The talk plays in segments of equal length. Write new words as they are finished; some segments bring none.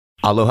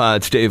Aloha,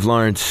 it's Dave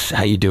Lawrence.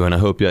 How you doing? I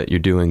hope that you're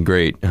doing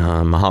great.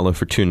 Mahalo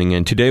for tuning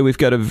in. Today we've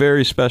got a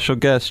very special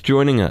guest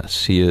joining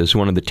us. He is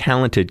one of the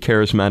talented,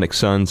 charismatic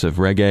sons of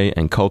reggae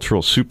and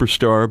cultural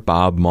superstar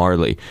Bob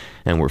Marley.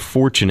 And we're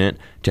fortunate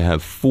to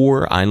have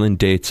 4 island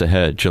dates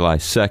ahead. July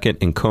 2nd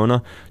in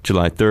Kona,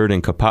 July 3rd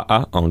in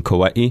Kapa'a on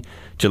Kauai,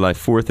 July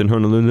 4th in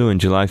Honolulu, and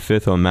July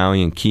 5th on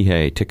Maui and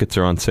Kihei. Tickets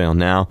are on sale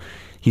now.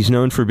 He's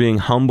known for being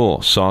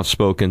humble,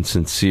 soft-spoken,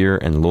 sincere,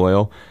 and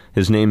loyal.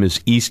 His name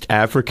is East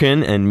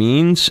African and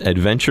means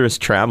adventurous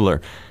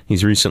traveler.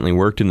 He's recently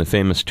worked in the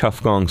famous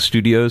Tuff Gong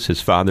Studios his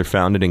father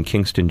founded in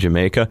Kingston,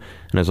 Jamaica,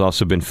 and has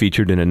also been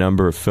featured in a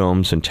number of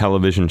films and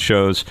television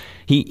shows.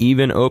 He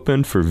even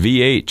opened for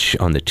VH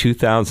on the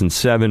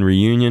 2007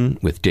 reunion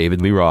with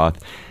David Lee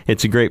Roth.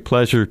 It's a great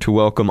pleasure to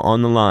welcome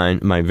on the line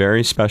my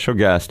very special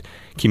guest,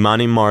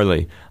 Kimani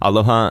Marley.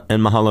 Aloha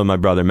and mahalo, my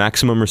brother.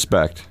 Maximum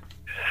respect.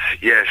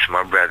 Yes,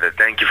 my brother.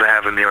 Thank you for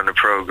having me on the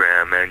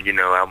program. And,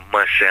 I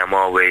must say I'm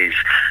always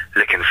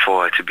looking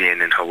forward to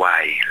being in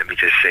Hawaii. Let me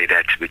just say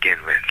that to begin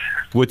with.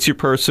 What's your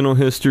personal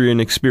history and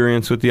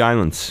experience with the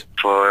islands?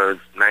 For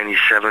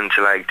 97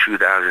 to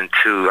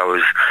 2002, I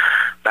was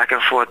back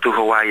and forth through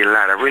Hawaii a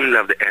lot. I really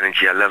love the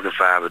energy. I love the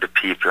vibe of the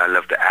people. I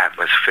love the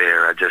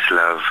atmosphere. I just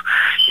love,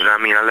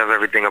 I love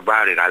everything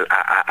about it.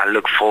 I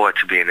look forward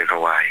to being in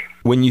Hawaii.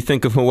 When you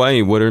think of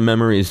Hawaii, what are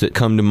memories that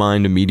come to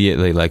mind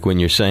immediately? Like when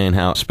you're saying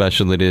how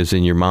special it is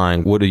in your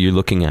mind, what are you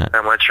looking at?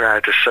 I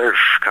tried to surf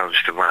comes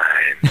to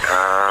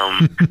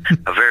mind.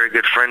 A very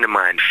good friend of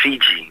mine,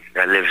 Fiji,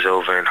 that lives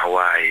over in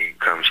Hawaii,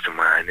 comes to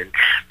mind. And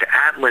the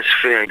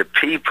atmosphere, the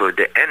people,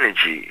 the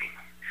energy,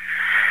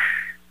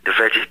 the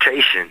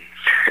vegetation.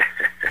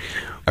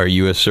 Are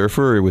you a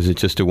surfer, or was it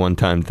just a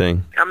one-time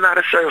thing? I'm not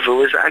a surfer. It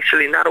was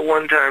actually not a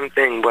one-time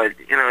thing, but,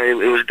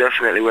 it was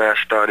definitely where I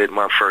started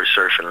my first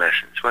surfing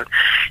lessons. But,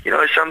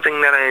 it's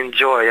something that I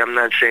enjoy. I'm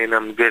not saying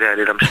I'm good at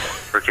it. I'm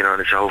still working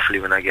on it, so hopefully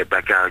when I get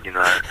back out,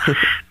 I'll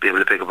be able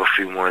to pick up a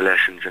few more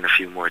lessons and a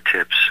few more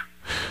tips.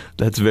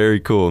 That's very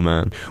cool,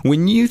 man.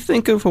 When you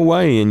think of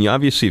Hawaii, and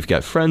you've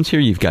got friends here,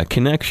 you've got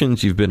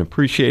connections, you've been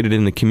appreciated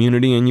in the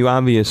community, and you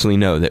obviously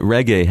know that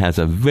reggae has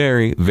a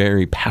very,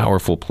 very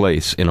powerful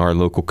place in our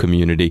local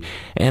community.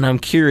 And I'm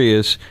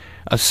curious,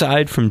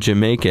 aside from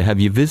Jamaica,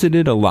 have you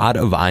visited a lot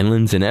of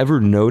islands and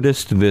ever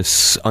noticed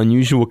this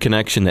unusual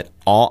connection that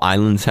all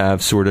islands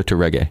have sort of to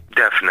reggae?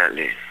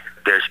 Definitely.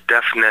 There's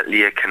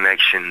definitely a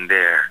connection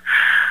there.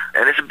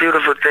 And it's a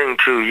beautiful thing,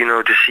 too,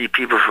 to see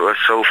people who are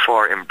so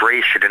far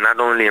embrace it, and not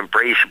only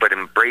embrace it, but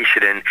embrace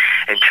it and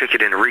took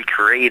it and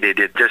recreated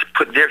it, just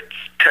put their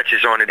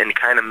touches on it and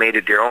kind of made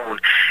it their own.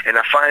 And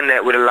I find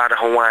that with a lot of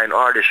Hawaiian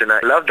artists, and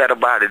I love that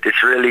about it.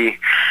 It's really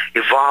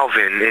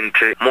evolving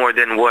into more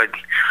than what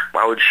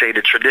I would say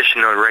the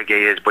traditional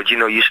reggae is, but,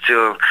 you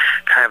still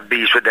have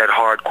beats with that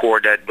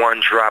hardcore, that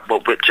one drop,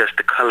 but with just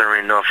the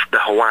coloring of the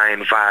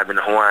Hawaiian vibe and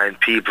the Hawaiian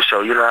people.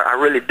 So, I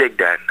really dig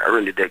that.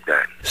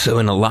 So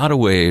in a lot of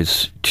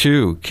ways,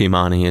 too,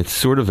 Kimani, it's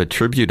sort of a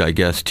tribute, I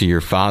guess, to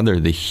your father,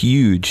 the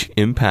huge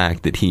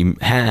impact that he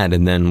had,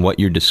 and then what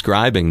you're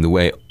describing, the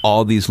way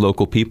all these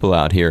local people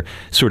out here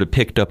sort of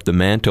picked up the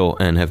mantle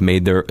and have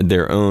made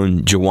their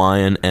own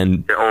Jawaiian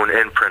and their own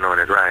imprint on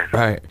it, right?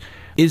 Right.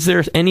 Is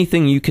there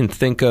anything you can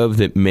think of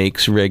that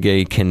makes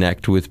reggae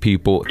connect with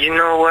people? You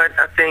know what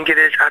I think it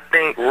is? I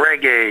think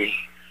reggae,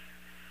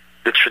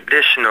 the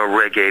traditional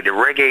reggae, the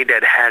reggae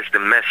that has the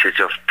message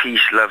of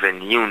peace, love,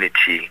 and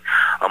unity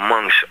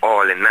amongst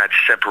all, and not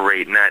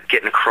separate, not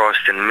getting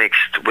crossed and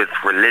mixed with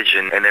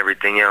religion and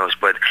everything else.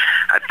 But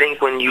I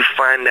think when you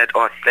find that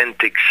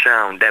authentic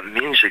sound, that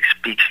music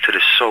speaks to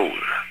the soul.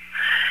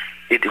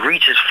 It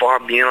reaches far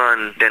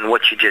beyond than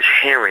what you're just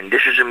hearing.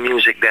 This is a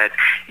music that,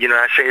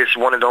 I say it's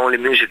one of the only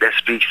music that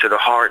speaks to the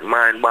heart,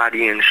 mind,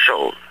 body, and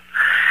soul.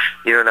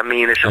 You know what I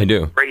mean? It's a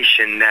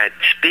vibration that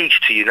speaks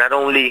to you. Not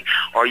only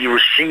are you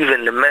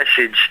receiving the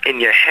message in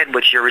your head,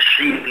 but you're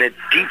receiving it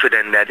deeper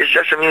than that. It's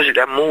just a music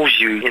that moves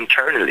you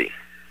internally.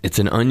 It's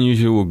an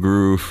unusual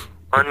groove.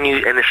 And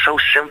it's so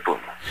simple.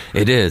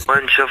 It is. A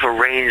bunch of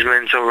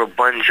arrangements or a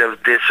bunch of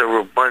this or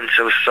a bunch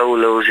of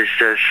solos. It's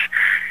just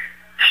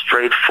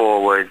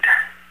straightforward,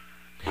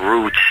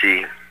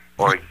 rootsy,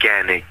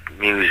 organic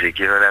music,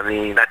 you know what I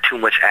mean? Not too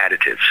much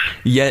additives.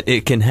 Yet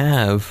it can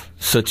have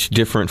such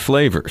different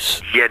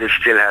flavors. Yet it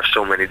still have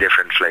so many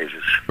different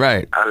flavors.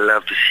 Right. I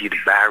love to see the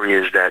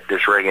barriers that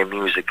this reggae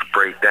music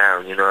break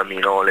down, you know what I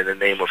mean? All in the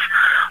name of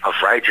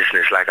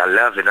righteousness. Like, I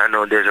love it. I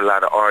know there's a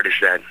lot of artists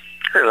there's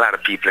a lot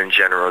of people in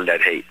general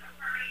that hate.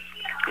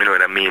 You know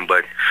what I mean?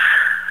 But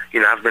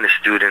I've been a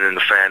student and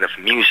a fan of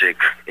music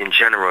in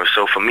general,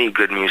 so for me,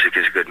 good music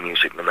is good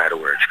music, no matter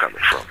where it's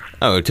coming from.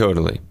 Oh,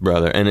 totally,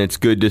 brother. And it's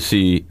good to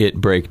see it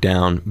break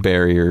down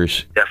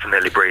barriers.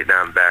 Definitely break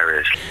down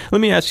barriers.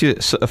 Let me ask you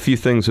a few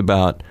things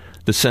about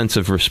the sense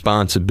of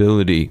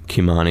responsibility,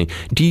 Kimani.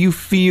 Do you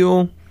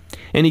feel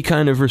any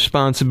kind of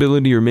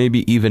responsibility or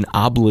maybe even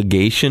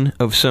obligation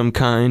of some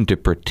kind to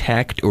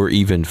protect or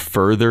even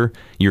further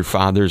your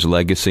father's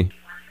legacy?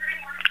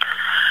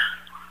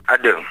 I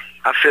do.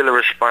 I feel a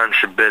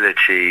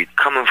responsibility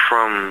coming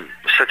from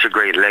such a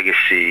great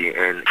legacy,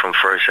 and from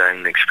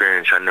first-hand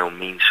experience I know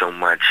means so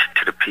much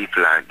to the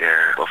people out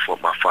there of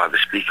what my father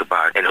speak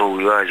about and who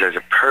he was as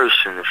a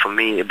person. For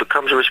me, it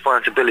becomes a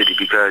responsibility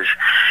because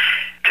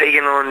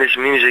taking on this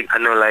music, I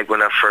know like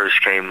when I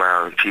first came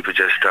out, people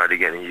just started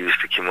getting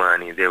used to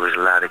Kimani. There was a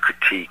lot of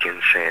critique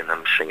and saying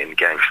I'm singing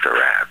gangster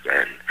rap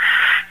and,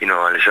 you know,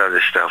 all this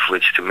other stuff,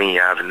 which to me,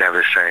 I've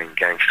never sang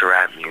gangster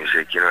rap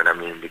music, you know what I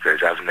mean?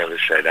 Because I've never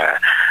said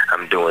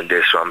I'm doing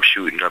this or I'm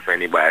shooting up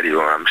anybody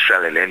or I'm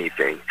selling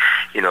anything.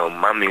 You know,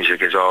 my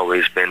music has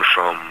always been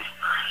from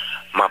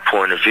my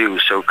point of view.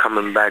 So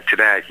coming back to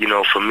that, you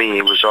know, for me,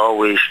 it was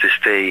always to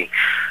stay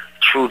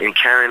true and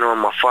carrying on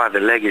my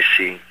father's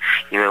legacy.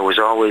 You know, it was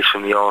always for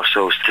me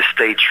also to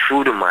stay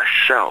true to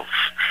myself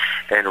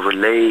and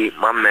relay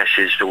my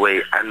message the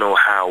way I know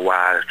how,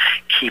 while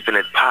keeping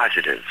it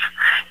positive,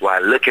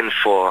 while looking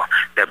for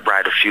that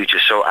brighter future.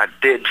 So I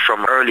did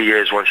from early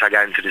years, once I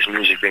got into this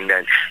music thing,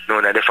 that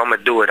knowing that if I'm going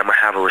to do it, I'm going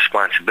to have a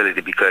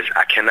responsibility, because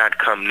I cannot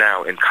come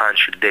now and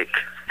contradict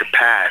the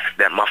path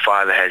that my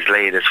father has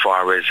laid as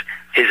far as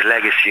his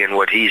legacy and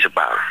what he's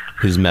about.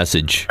 His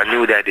message. I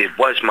knew that it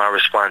was my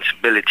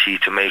responsibility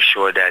to make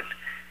sure that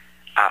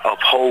I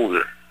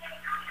uphold,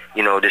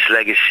 you know, this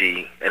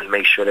legacy and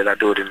make sure that I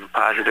do it in a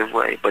positive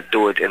way, but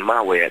do it in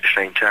my way at the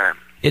same time.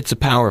 It's a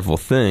powerful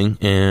thing,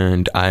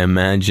 and I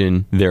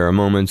imagine there are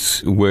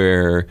moments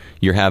where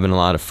you're having a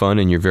lot of fun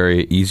and you're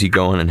very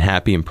easygoing and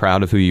happy and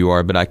proud of who you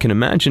are, but I can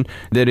imagine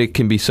that it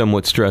can be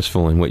somewhat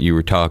stressful in what you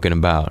were talking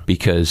about,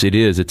 because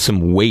it's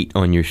some weight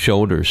on your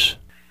shoulders.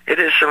 It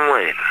is some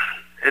weight.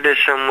 It is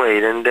some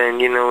weight, and then,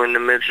 you know, in the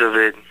midst of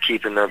it,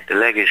 keeping up the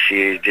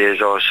legacy,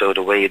 there's also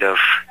the weight of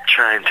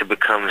trying to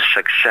become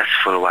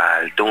successful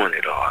while doing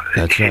it all.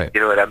 That's right. You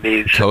know what I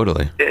mean?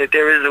 Totally.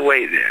 There is a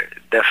weight there,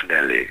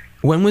 definitely.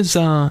 When was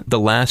the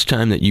last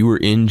time that you were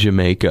in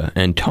Jamaica?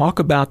 And talk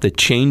about the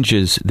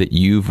changes that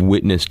you've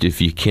witnessed,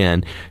 if you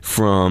can,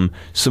 from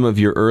some of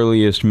your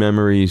earliest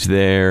memories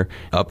there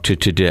up to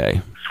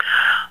today.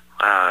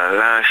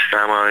 Last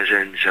time I was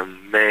in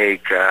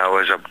Jamaica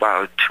was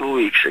about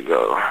 2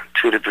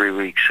 to 3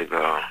 weeks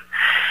ago.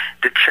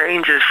 The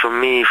changes for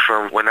me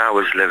from when I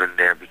was living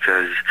there,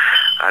 because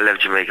I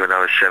left Jamaica when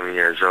I was 7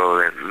 years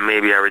old, and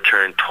maybe I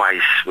returned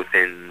twice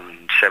within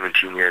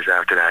 17 years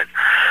after that.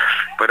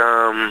 But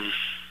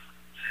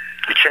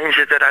the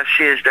changes that I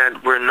see is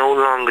that we're no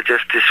longer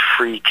just this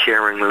free,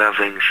 caring,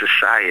 loving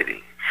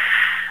society.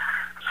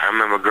 I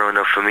remember growing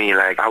up, for me,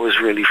 like, I was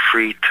really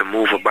free to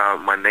move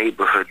about my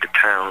neighborhood, the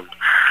town,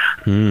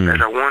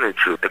 as I wanted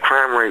to. The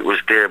crime rate was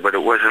there, but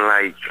it wasn't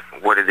like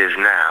what it is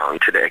now,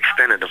 to the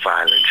extent of the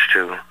violence,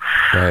 too.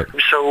 Right.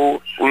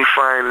 So we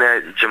find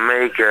that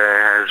Jamaica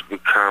has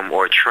become,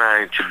 or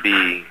trying to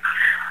be,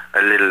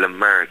 a little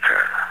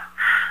America.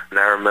 And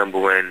I remember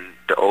when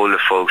the older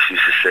folks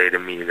used to say to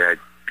me that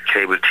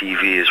cable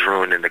TV is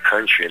ruining the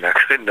country, and I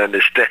couldn't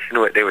understand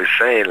what they were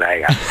saying.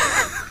 Like,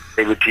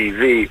 cable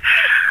TV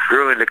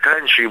ruined the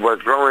country, but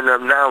growing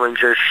up now and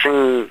just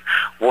seeing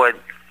what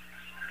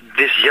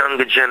this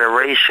younger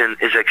generation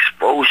is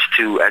exposed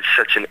to at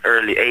such an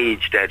early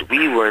age that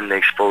we weren't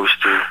exposed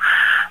to,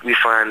 we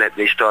find that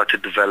they start to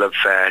develop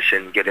fast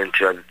and get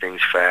into other things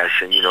fast,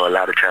 and, you know, a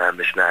lot of time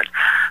it's not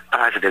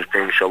positive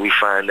things. So we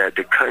find that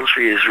the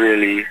country is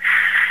really,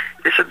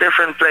 it's a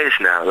different place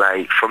now.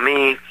 Like, for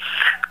me,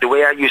 the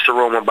way I used to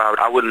roam about,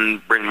 I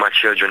wouldn't bring my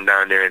children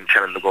down there and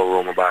tell them to go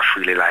roam about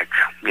freely like,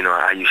 you know,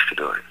 I used to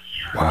do it.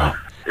 Wow.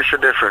 It's a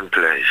different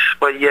place,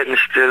 but yet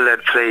it's still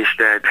that place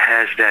that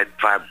has that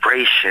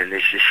vibration.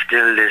 It's just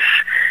still this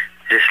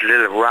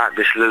little rock,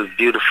 this little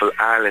beautiful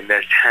island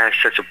that has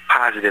such a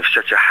positive,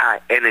 such a high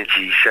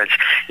energy, such,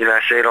 you know,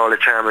 I say it all the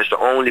time, it's the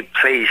only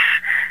place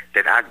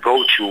that I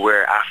go to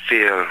where I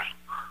feel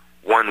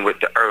one with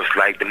the earth.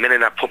 Like, the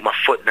minute I put my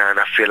foot down,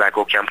 I feel like,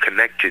 okay, I'm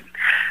connected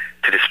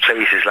to this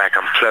place. It's like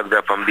I'm plugged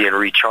up, I'm being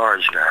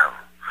recharged now.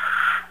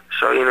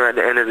 So, you know, at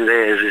the end of the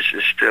day,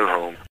 it's still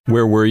home.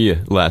 Where were you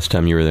last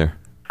time you were there?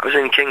 I was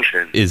in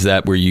Kingston. Is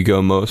that where you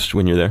go most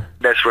when you're there?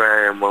 That's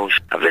where I am most.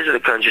 I visit the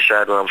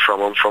countryside where I'm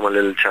from. I'm from a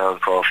little town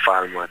called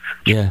Falmouth.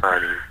 Yeah,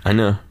 I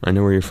know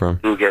where you're from.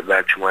 We'll get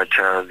back to my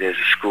town. There's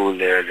a school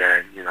there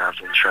that, you know, I've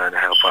been trying to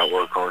help out,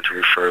 work on, to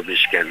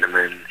refurbish, getting them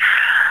in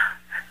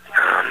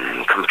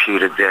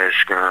computer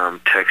desk,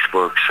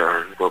 textbooks,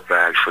 book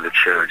bags for the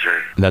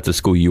children. That's a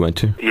school you went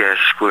to? Yes,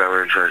 a school I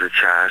went to as a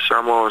child. So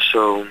I'm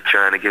also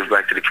trying to give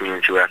back to the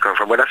community where I come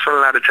from. But I spent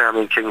a lot of time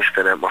in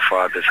Kingston at my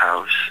father's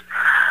house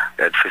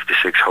at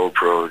 56 Hope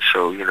Road.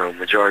 So, you know,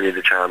 majority of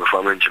the time, if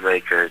I'm in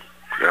Jamaica,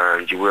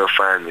 you will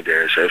find me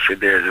there. So if you're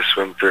there, just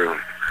swim through.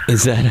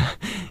 Is that...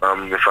 if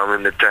I'm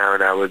in the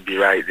town, I would be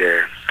right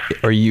there.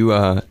 Are you,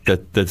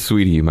 that's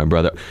sweet of you, my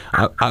brother.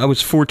 I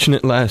was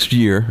fortunate last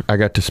year. I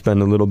got to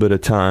spend a little bit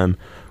of time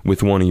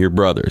with one of your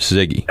brothers,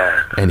 Ziggy.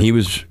 Yeah. And he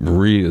was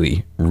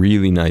really,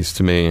 really nice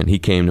to me. And he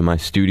came to my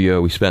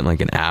studio. We spent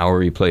like an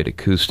hour. He played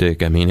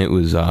acoustic. I mean, it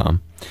was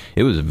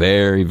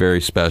very,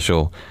 very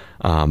special.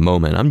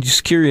 moment. I'm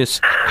just curious,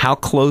 how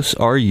close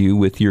are you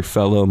with your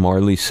fellow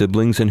Marley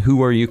siblings, and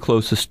who are you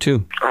closest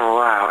to? Oh,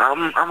 wow.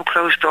 I'm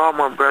close to all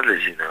my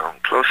brothers,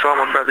 close to all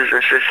my brothers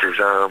and sisters.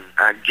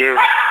 I give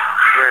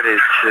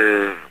credit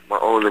to my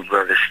older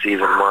brother,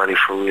 Steve and Marley,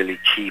 for really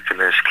keeping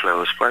us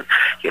close. But,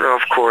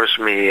 of course,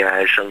 me,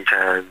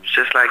 sometimes,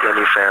 just like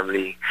any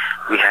family,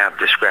 we have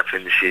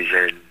discrepancies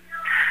and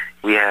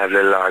we have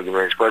little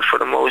arguments. But for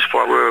the most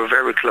part, we're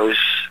very close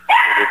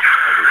to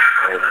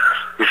family.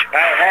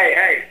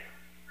 Hey!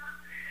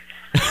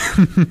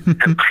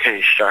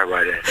 Okay, sorry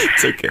about that.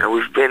 It's okay. And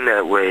we've been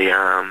that way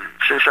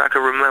since I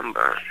can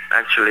remember.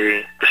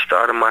 Actually, the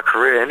start of my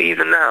career, and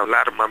even now, a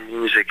lot of my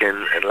music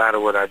and a lot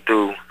of what I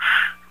do,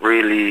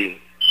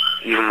 really,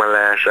 even my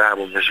last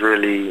album is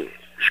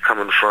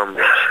coming from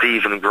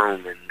Stephen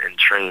grooming and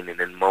training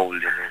and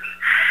molding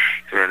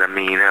and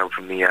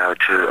helping me out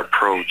to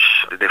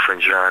approach the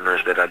different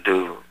genres that I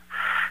do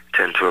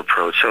tend to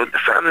approach. So the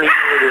family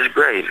unit is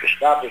great.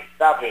 Stop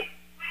it.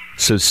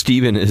 So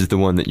Stephen is the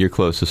one that you're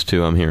closest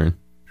to, I'm hearing.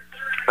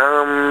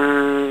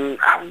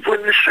 I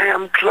wouldn't say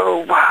I'm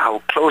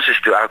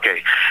closest to.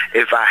 Okay,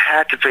 if I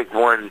had to pick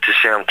one to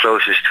say I'm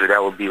closest to,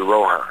 that would be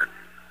Rohan.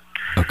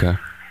 Okay.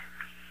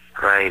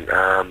 Right,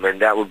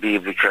 and that would be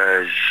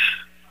because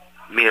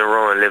me and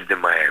Rohan lived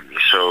in Miami.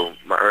 So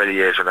my early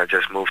years when I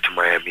just moved to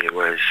Miami, it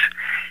was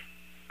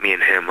me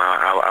and him.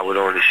 I would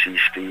only see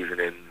Steven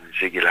and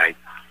Ziggy like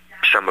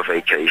summer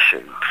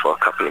vacation for a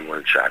couple of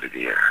months out of the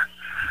year.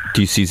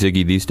 Do you see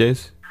Ziggy these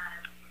days?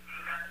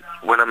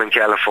 When I'm in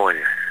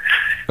California.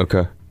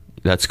 Okay,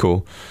 that's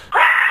cool.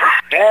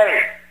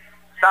 Hey,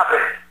 stop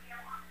it.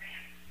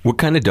 What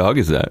kind of dog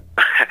is that?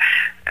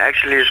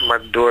 Actually, it's my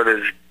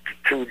daughter's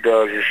two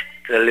dogs. It's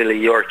a little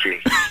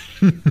Yorkie.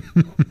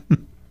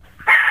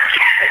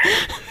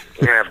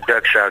 We have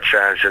ducks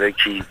outside, so they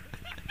keep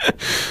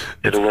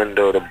to the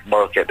window to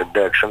bark at the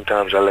ducks.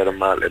 Sometimes I let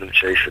them out, let them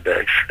chase the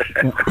ducks.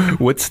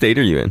 What state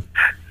are you in?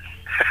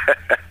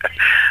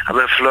 I'm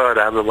in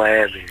Florida. I'm in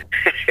Miami.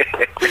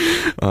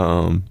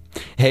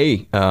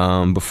 Hey,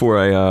 before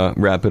I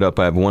wrap it up,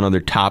 I have one other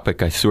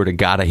topic I sort of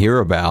got to hear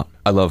about.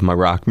 I love my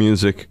rock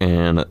music,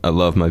 and I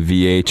love my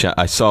VH.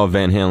 I saw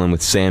Van Halen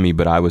with Sammy,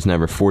 but I was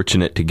never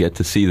fortunate to get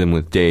to see them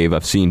with Dave.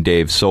 I've seen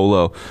Dave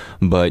solo,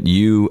 but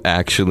you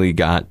actually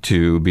got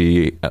to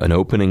be an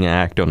opening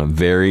act on a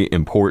very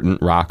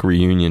important rock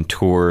reunion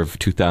tour of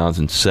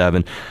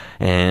 2007,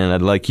 and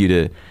I'd like you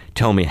to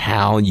tell me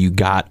how you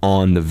got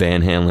on the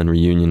Van Halen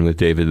reunion with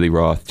David Lee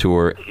Roth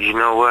tour. You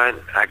know what?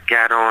 I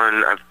got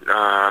on,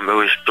 it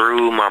was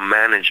through my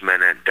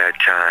management at that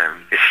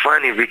time. It's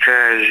funny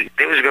because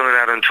they was going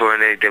out on tour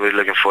and they were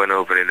looking for an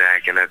opening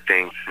act, and I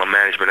think my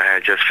management, I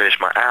had just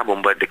finished my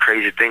album, but the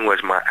crazy thing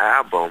was my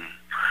album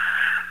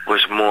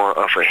was more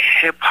of a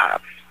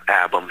hip-hop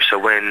album. So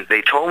when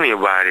they told me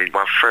about it,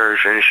 my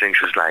first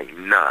instinct was like,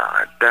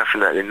 nah,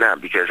 definitely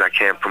not, because I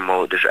can't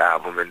promote this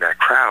album in that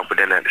crowd. But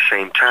then at the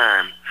same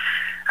time,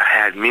 I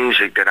had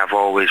music that I've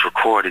always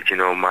recorded,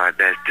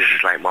 this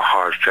is like my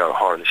heartfelt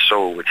heart and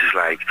soul, which is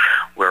like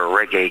where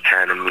reggae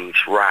kind of meets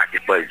rock,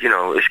 but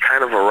it's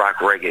kind of a rock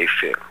reggae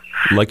feel.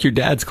 Like your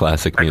dad's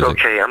classic music.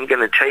 Okay, I'm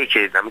going to take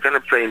it, I'm going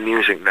to play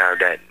music now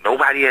that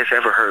nobody has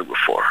ever heard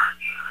before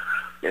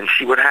and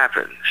see what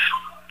happens.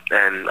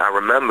 And I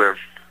remember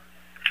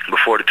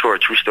before the tour,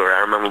 true story, I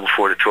remember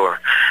before the tour,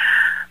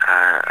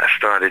 I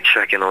started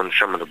checking on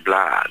some of the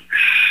blogs,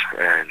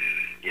 and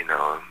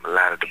a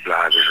lot of the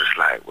bloggers was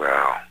like,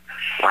 well,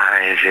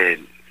 why is it,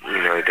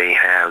 they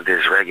have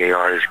this reggae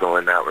artist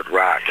going out with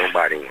rock,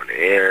 nobody want to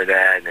hear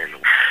that, and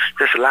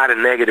just a lot of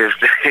negative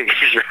things,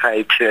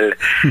 right, till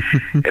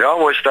it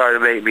almost started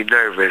to make me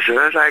nervous, and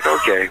I was like,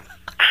 okay.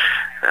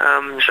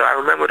 So I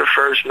remember the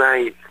first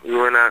night, we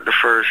went out the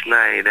first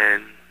night,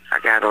 and I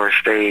got on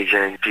stage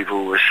and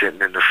people were sitting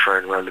in the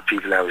front. Well, the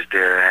people that was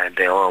there had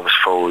their arms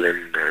folded,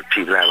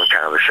 people having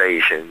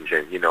conversations,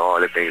 and all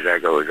the things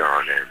that goes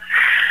on. And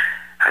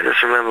I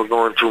just remember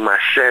going through my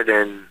set,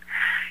 and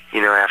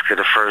after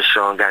the first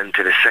song, got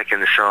into the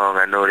second song,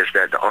 I noticed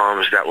that the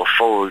arms that were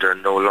folded are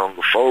no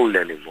longer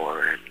folded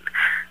anymore, and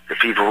the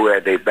people who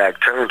had their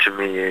back turned to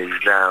me is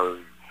now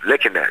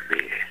looking at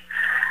me.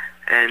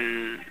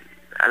 And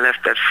I left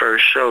that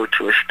first show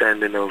to a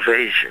standing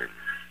ovation.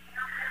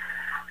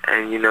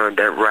 And,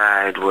 that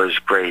ride was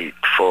great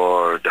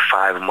for the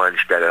 5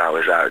 months that I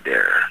was out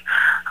there.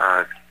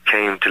 I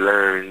came to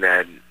learn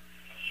that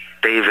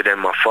David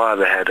and my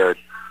father had a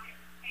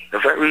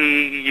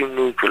very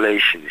unique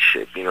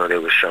relationship. They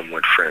were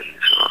somewhat friends,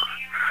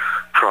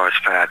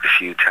 crossed paths a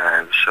few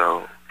times.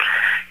 So,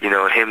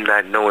 him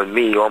not knowing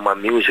me or my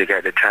music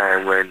at the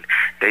time, when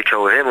they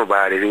told him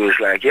about it, he was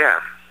like, yeah,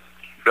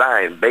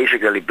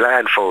 basically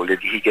blindfolded.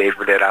 He gave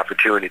me that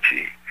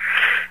opportunity.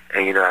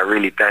 And, I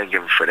really thank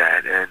him for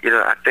that. And,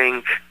 I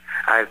think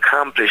I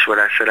accomplished what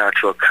I set out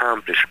to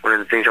accomplish. One of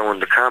the things I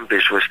wanted to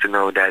accomplish was to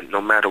know that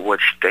no matter what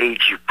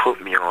stage you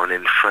put me on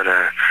in front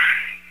of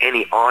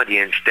any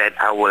audience, that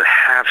I will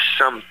have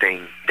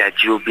something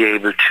that you'll be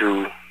able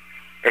to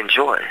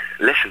enjoy,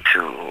 listen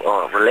to,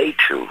 or relate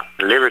to,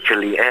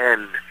 lyrically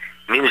and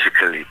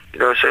musically.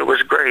 So it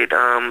was great.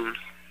 I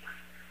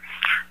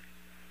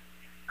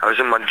was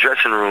in my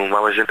dressing room.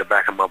 I was in the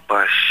back of my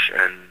bus,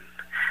 and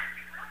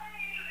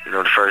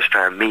the first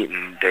time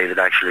meeting David,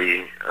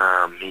 actually,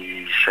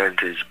 he sent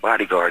his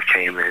bodyguard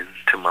came in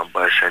to my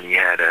bus, and he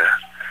had a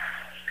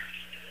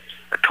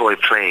toy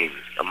plane,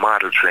 a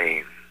model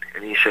plane,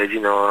 and he said,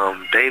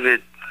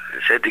 David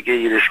said to give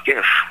you this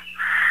gift.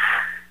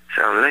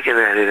 So I'm looking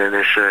at it, and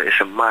it's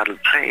a model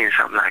plane.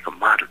 So I'm like, a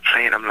model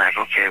plane? I'm like,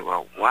 okay,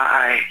 well,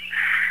 why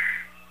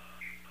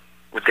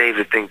would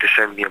David think to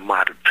send me a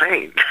model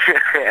plane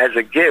as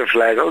a gift?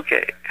 Like,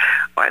 okay,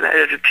 why not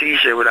as a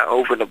T-shirt when I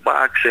open the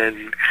box,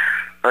 and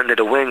under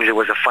the wings it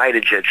was a fighter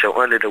jet. So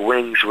under the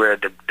wings where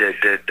the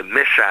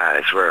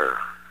missiles were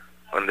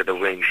under the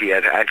wings, he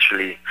had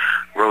actually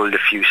rolled a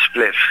few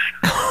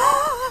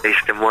spliffs,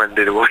 placed them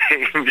under the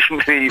wings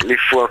immediately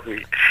for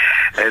me,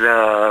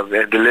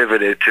 and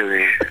delivered it to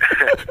me.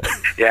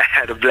 Yeah, I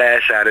had a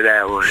blast out of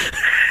that one.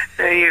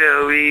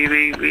 And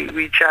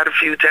we chat a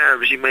few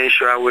times. He made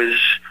sure I was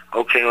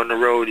okay on the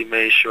road. He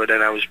made sure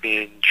that I was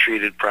being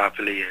treated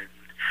properly, and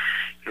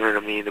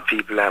the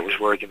people that was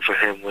working for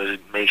him was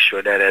make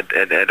sure that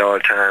at all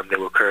times they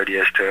were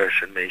courteous to us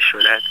and made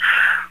sure that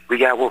we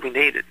got what we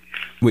needed.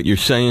 What you're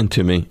saying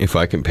to me, if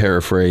I can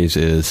paraphrase,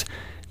 is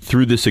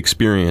through this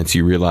experience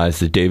you realize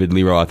that David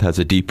Lee Roth has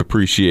a deep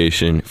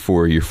appreciation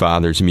for your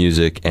father's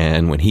music,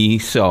 and when he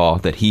saw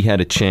that he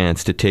had a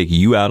chance to take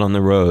you out on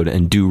the road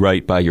and do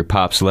right by your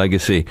pop's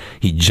legacy,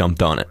 he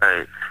jumped on it.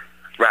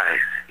 Right.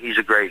 He's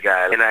a great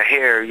guy. And I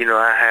hear,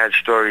 I had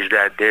stories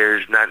that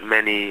there's not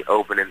many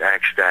opening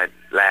acts that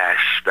last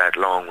that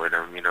long with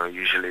him.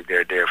 Usually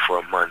they're there for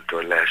a month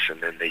or less,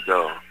 and then they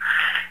go.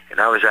 And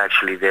I was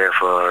actually there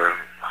for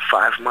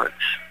 5 months.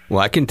 Well,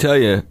 I can tell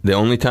you, the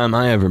only time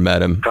I ever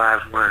met him,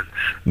 5 months.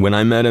 When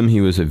I met him, he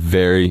was a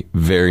very,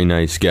 very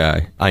nice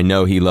guy. I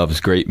know he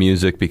loves great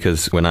music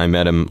because when I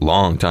met him a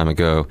long time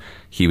ago,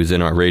 he was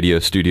in our radio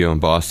studio in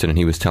Boston, and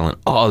he was telling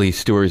all these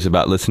stories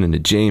about listening to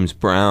James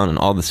Brown and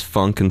all this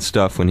funk and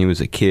stuff when he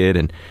was a kid.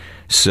 And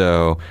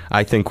so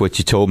I think what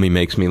you told me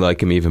makes me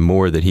like him even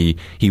more, that he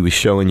was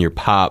showing your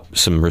pop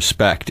some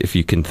respect, if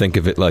you can think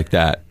of it like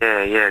that.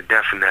 Yeah,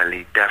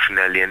 definitely.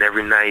 And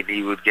every night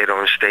he would get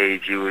on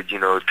stage, he would,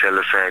 tell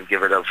a fan,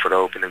 give it up for the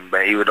opening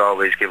band. He would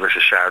always give us a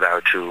shout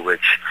out too,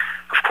 which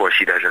of course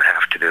he doesn't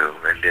have to do,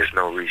 and there's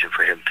no reason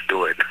for him to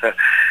do it,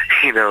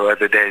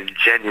 other than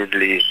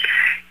genuinely,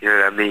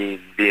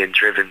 being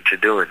driven to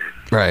doing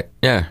it. Right.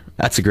 Yeah.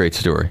 That's a great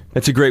story.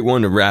 That's a great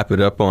one to wrap it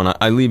up on.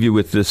 I leave you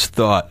with this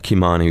thought,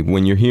 Kimani.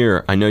 When you're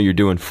here, I know you're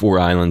doing 4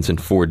 islands in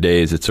 4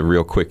 days. It's a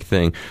real quick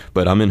thing.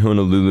 But I'm in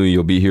Honolulu.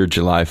 You'll be here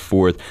July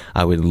 4th.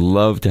 I would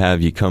love to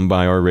have you come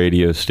by our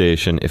radio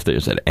station if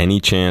there's at any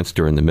chance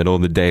during the middle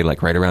of the day,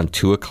 like right around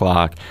 2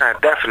 o'clock.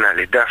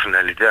 Definitely.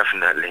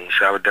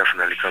 So I would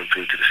definitely come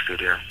through to the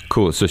studio.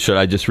 Cool. So should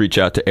I just reach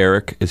out to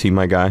Eric? Is he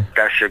my guy?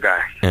 That's your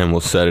guy. And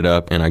we'll set it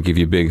up, and I'll give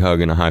you a big hug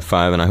and a high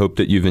five. And I hope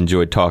that you've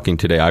enjoyed talking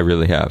today. I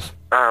really have.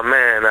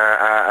 Man,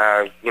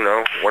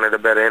 one of the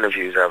better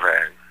interviews I've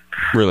had.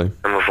 Really?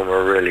 Some of them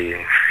are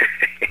really...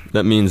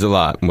 That means a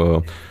lot.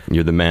 Well,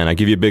 you're the man. I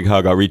give you a big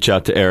hug. I'll reach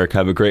out to Eric.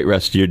 Have a great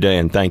rest of your day,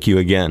 and thank you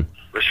again.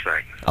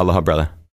 Respect. Aloha, brother.